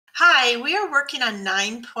Hi, we are working on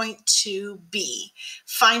 9.2b,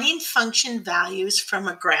 finding function values from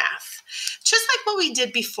a graph. Just like what we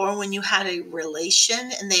did before when you had a relation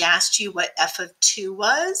and they asked you what f of 2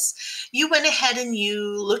 was, you went ahead and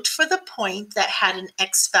you looked for the point that had an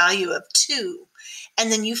x value of 2,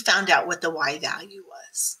 and then you found out what the y value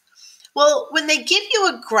was. Well, when they give you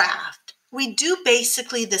a graph, we do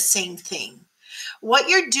basically the same thing. What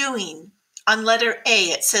you're doing on letter A,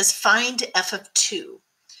 it says find f of 2.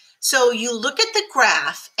 So you look at the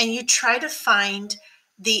graph and you try to find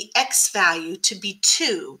the x value to be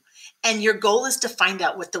 2, and your goal is to find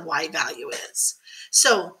out what the y value is.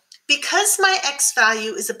 So because my x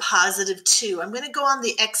value is a positive 2, I'm going to go on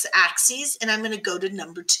the x-axis and I'm going to go to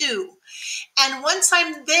number 2. And once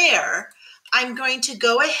I'm there, I'm going to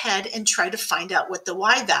go ahead and try to find out what the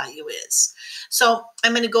y value is. So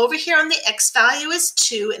I'm going to go over here on the x value is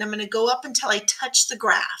 2, and I'm going to go up until I touch the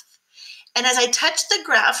graph. And as I touch the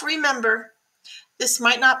graph, remember, this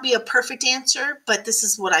might not be a perfect answer, but this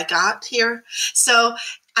is what I got here. So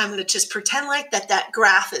I'm going to just pretend like that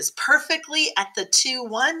graph is perfectly at the 2,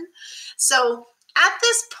 1. So at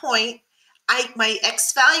this point, my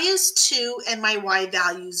x value is 2 and my y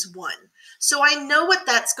value is 1. So I know what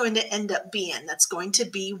that's going to end up being. That's going to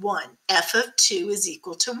be 1. F of 2 is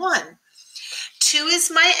equal to 1. 2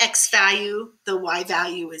 is my x value, the y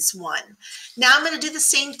value is 1. Now I'm going to do the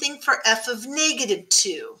same thing for f of negative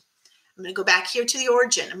 2. I'm going to go back here to the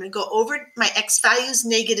origin. I'm going to go over my x value is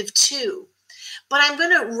negative 2. But I'm going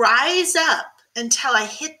to rise up until I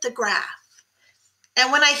hit the graph.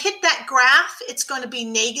 And when I hit that graph, it's going to be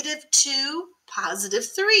negative 2, positive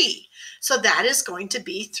 3. So that is going to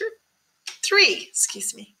be 3.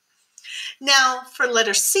 Excuse me. Now for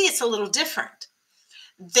letter C, it's a little different.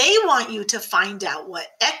 They want you to find out what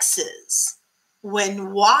x is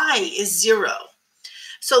when y is 0.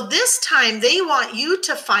 So this time they want you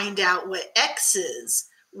to find out what x is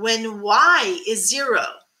when y is 0.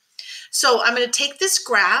 So I'm going to take this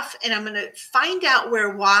graph and I'm going to find out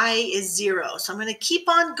where y is 0. So I'm going to keep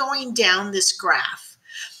on going down this graph.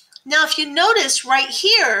 Now if you notice right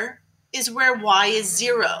here is where y is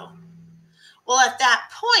 0. Well, at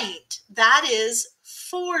that point, that is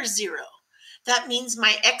 4, 0. That means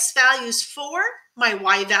my x value is 4, my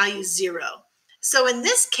y value is 0. So in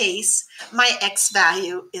this case, my x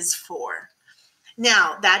value is 4.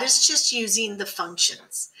 Now, that is just using the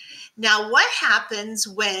functions. Now, what happens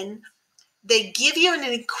when they give you an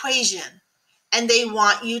equation and they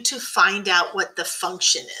want you to find out what the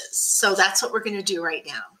function is? So that's what we're going to do right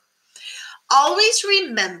now. Always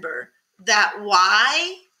remember that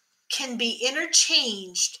y can be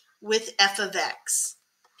interchanged with f of x.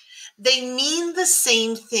 They mean the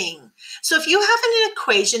same thing. So if you have an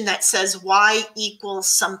equation that says y equals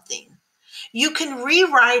something, you can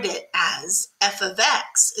rewrite it as f of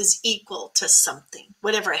x is equal to something,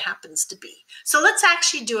 whatever it happens to be. So let's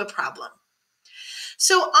actually do a problem.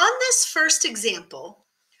 So on this first example,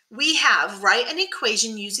 we have write an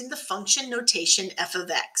equation using the function notation f of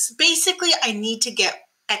x. Basically, I need to get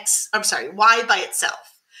y by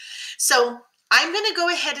itself. So I'm going to go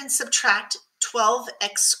ahead and subtract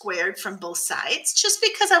 12x squared from both sides just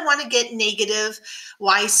because I want to get negative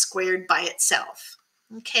y squared by itself.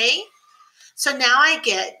 Okay, so now I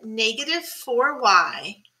get negative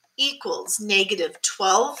 4y equals negative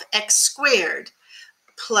 12x squared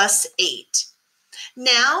plus 8.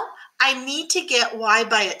 Now I need to get y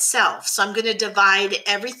by itself, so I'm going to divide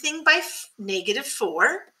everything by negative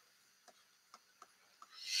 4.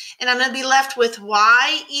 And I'm going to be left with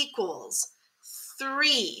y equals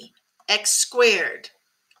 3x squared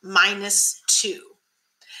minus 2.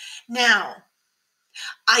 Now,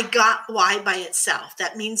 I got y by itself.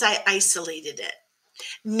 That means I isolated it.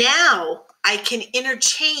 Now, I can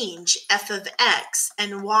interchange f of x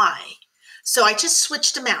and y. So I just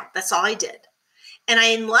switched them out. That's all I did. And I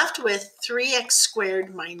am left with 3x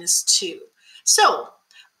squared minus 2. So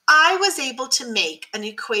I was able to make an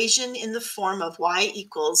equation in the form of y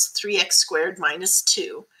equals 3x squared minus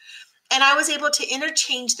 2. And I was able to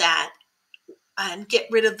interchange that and get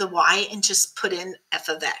rid of the y and just put in f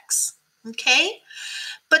of x. Okay?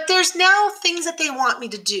 But there's now things that they want me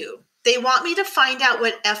to do. They want me to find out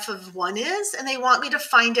what f of 1 is, and they want me to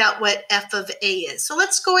find out what f of a is. So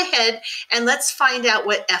let's go ahead and let's find out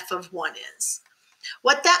what f of 1 is.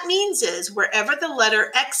 What that means is wherever the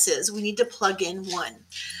letter x is, we need to plug in 1.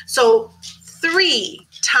 So 3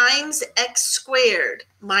 times x squared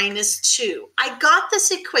minus 2. I got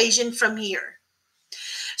this equation from here.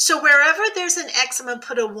 So wherever there's an x, I'm going to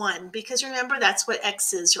put a 1 because remember that's what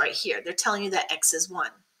x is right here. They're telling you that x is 1.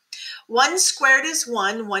 1 squared is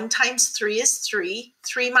 1. 1 times 3 is 3.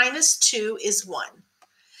 3 minus 2 is 1.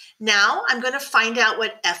 Now I'm going to find out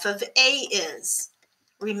what f of a is.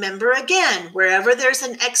 Remember again, wherever there's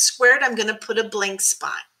an x squared, I'm going to put a blank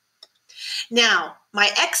spot. Now,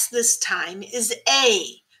 my x this time is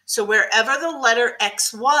a. So wherever the letter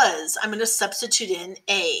x was, I'm going to substitute in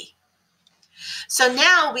a. So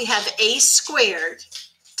now we have a squared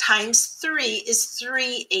times 3 is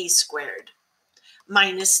 3a squared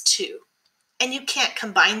minus 2. And you can't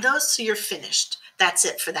combine those, so you're finished. That's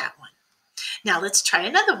it for that one. Now let's try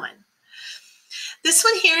another one. This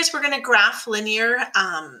one here is we're going to graph linear,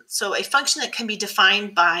 so a function that can be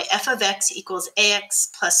defined by f of x equals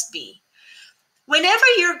ax plus b. Whenever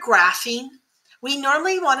you're graphing, we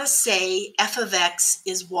normally want to say f of x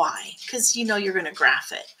is y, because you know you're going to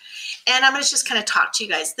graph it. And I'm going to just kind of talk to you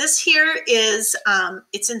guys. This here is,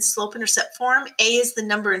 it's in slope-intercept form. A is the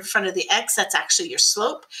number in front of the x. That's actually your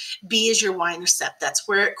slope. B is your y-intercept. That's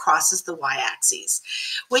where it crosses the y-axis.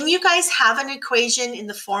 When you guys have an equation in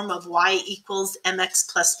the form of y equals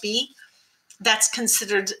mx plus b, that's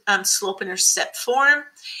considered slope-intercept form.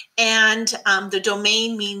 And the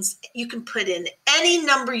domain means you can put in any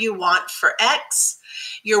number you want for x.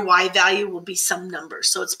 Your y value will be some number.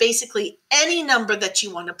 So it's basically any number that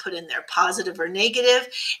you want to put in there, positive or negative,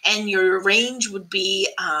 and your range would be,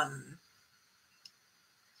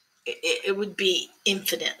 it would be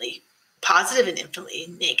infinitely positive and infinitely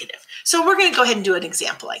negative. So we're going to go ahead and do an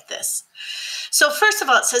example like this. So first of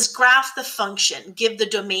all, it says graph the function, give the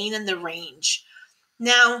domain and the range.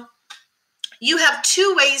 Now, you have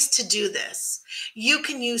two ways to do this. You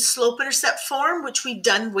can use slope-intercept form, which we've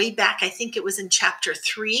done way back, I think it was in chapter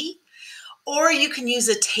 3, or you can use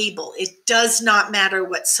a table. It does not matter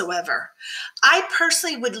whatsoever. I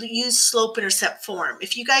personally would use slope-intercept form.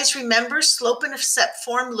 If you guys remember, slope-intercept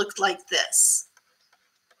form looked like this.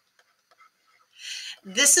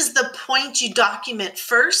 This is the point you document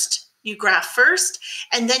first, you graph first,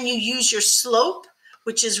 and then you use your slope,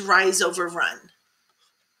 which is rise over run.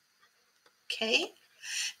 Okay,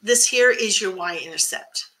 this here is your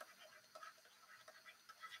y-intercept.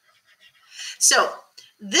 So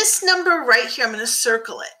this number right here, I'm going to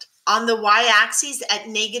circle it. On the y-axis at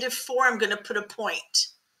 -4, I'm going to put a point.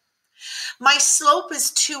 My slope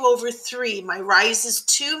is 2 over 3. My rise is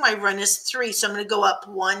 2. My run is 3. So I'm going to go up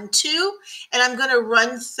 1, 2, and I'm going to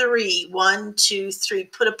run 3. 1, 2, 3,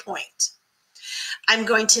 put a point. I'm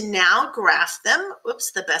going to now graph them.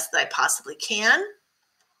 Whoops, the best that I possibly can.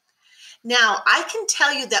 Now, I can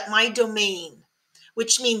tell you that my domain,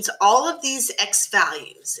 which means all of these x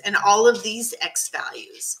values and all of these x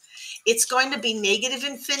values, it's going to be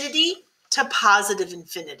 -infinity to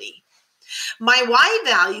 +infinity. My y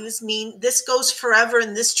values mean this goes forever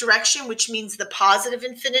in this direction, which means the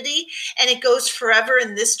 +infinity, and it goes forever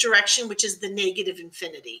in this direction, which is the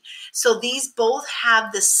 -infinity. So these both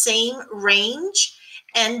have the same range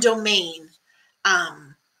and domain.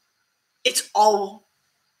 It's all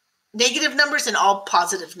negative numbers and all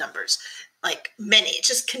positive numbers, like many. It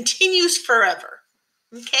just continues forever.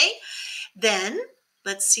 Okay, then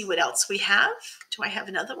let's see what else we have. Do I have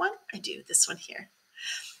another one? I do, this one here.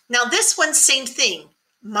 Now this one, same thing.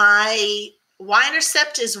 My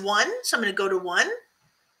y-intercept is 1, so I'm going to go to 1.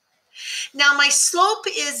 Now my slope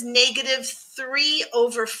is -3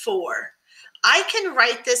 over 4. I can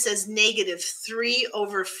write this as -3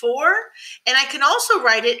 over 4, and I can also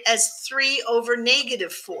write it as 3 over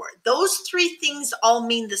 -4. Those three things all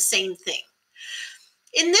mean the same thing.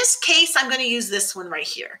 In this case, I'm going to use this one right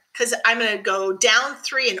here because I'm going to go down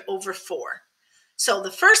 3 and over 4. So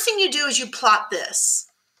the first thing you do is you plot this.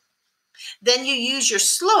 Then you use your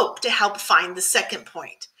slope to help find the second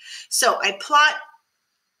point. So I plot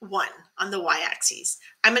 1 on the y-axis.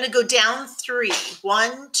 I'm going to go down 3.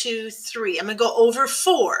 1, 2, 3. I'm going to go over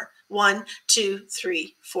 4. 1, 2,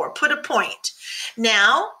 3, 4. Put a point.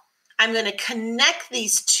 Now, I'm going to connect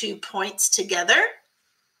these 2 points together.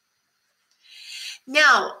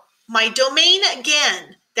 Now, my domain,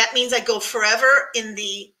 again, that means I go forever in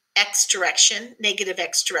the x direction, negative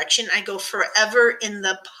x direction. I go forever in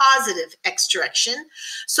the positive x direction.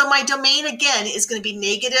 So my domain, again, is going to be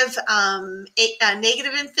negative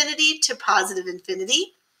infinity to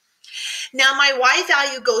 +infinity. Now my y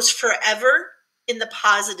value goes forever in the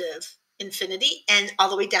positive infinity and all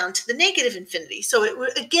the way down to the negative infinity. So it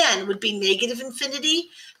would, again, would be -infinity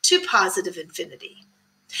to +infinity.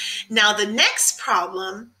 Now the next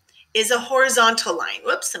problem is a horizontal line.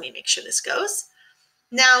 Whoops, let me make sure this goes.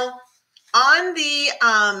 Now, on the,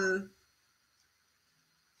 hang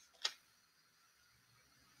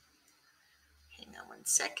on one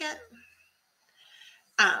second.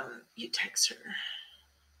 You text her.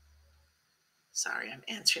 Sorry, I'm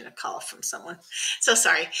answering a call from someone. So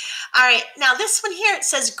sorry. All right, now this one here, it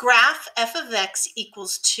says graph f of x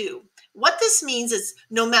equals 2. What this means is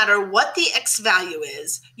no matter what the x value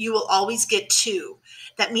is, you will always get 2.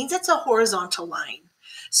 That means it's a horizontal line.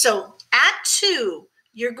 So at 2,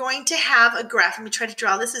 you're going to have a graph. Let me try to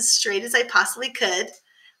draw this as straight as I possibly could.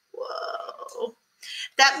 Whoa.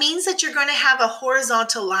 That means that you're going to have a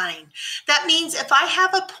horizontal line. That means if I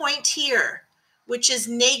have a point here, which is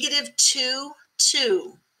negative 2,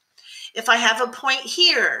 2. If I have a point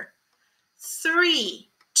here, 3,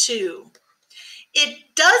 2. It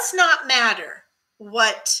does not matter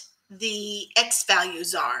what the x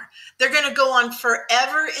values are. They're going to go on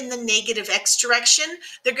forever in the negative x direction.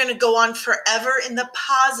 They're going to go on forever in the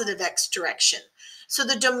positive x direction. So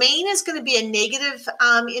the domain is going to be a negative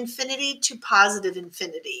infinity to positive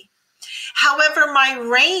infinity. However, my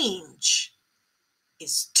range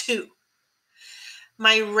is 2.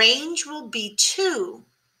 My range will be 2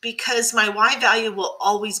 because my y value will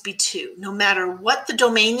always be 2. No matter what the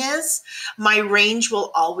domain is, my range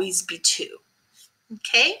will always be 2.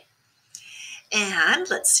 Okay? And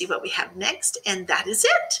let's see what we have next. And that is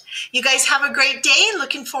it. You guys have a great day and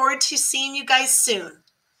looking forward to seeing you guys soon.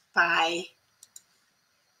 Bye.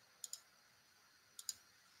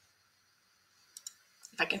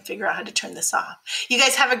 If I can figure out how to turn this off. You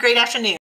guys have a great afternoon.